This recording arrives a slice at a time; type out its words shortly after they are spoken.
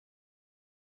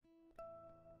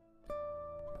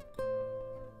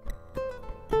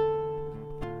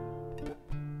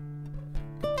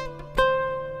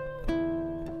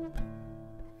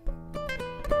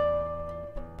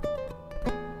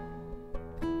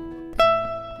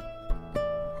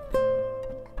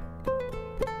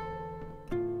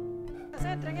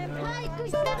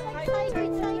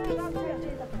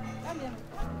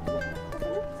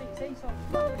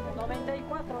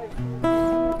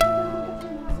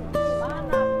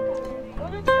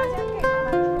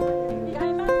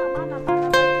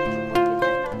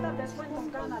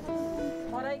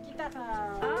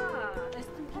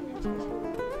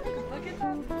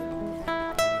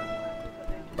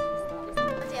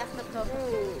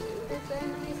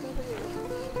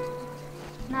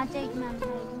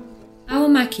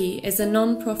Awamaki is a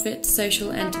non-profit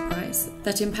social enterprise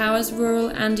that empowers rural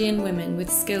Andean women with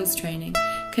skills training,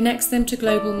 connects them to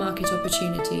global market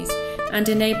opportunities, and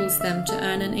enables them to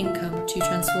earn an income to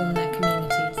transform their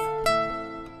communities.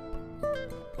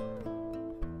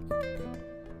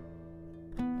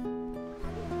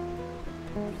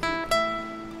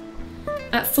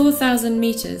 At 4,000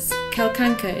 metres,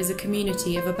 Kelkanka is a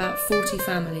community of about 40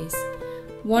 families.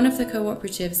 One of the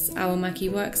cooperatives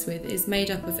Awamaki works with is made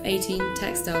up of 18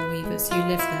 textile weavers who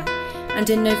live there, and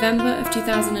in November of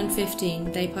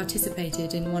 2015 they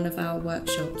participated in one of our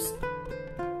workshops.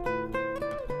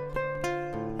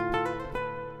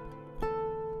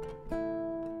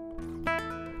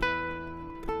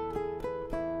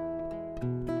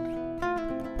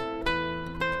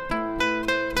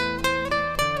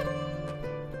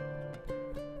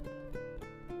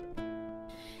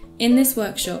 In this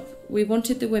workshop, we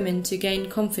wanted the women to gain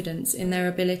confidence in their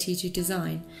ability to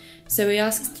design, so we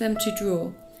asked them to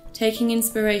draw, taking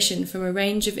inspiration from a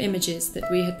range of images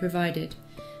that we had provided.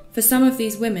 For some of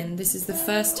these women, this is the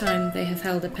first time they have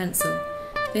held a pencil.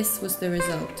 This was the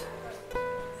result.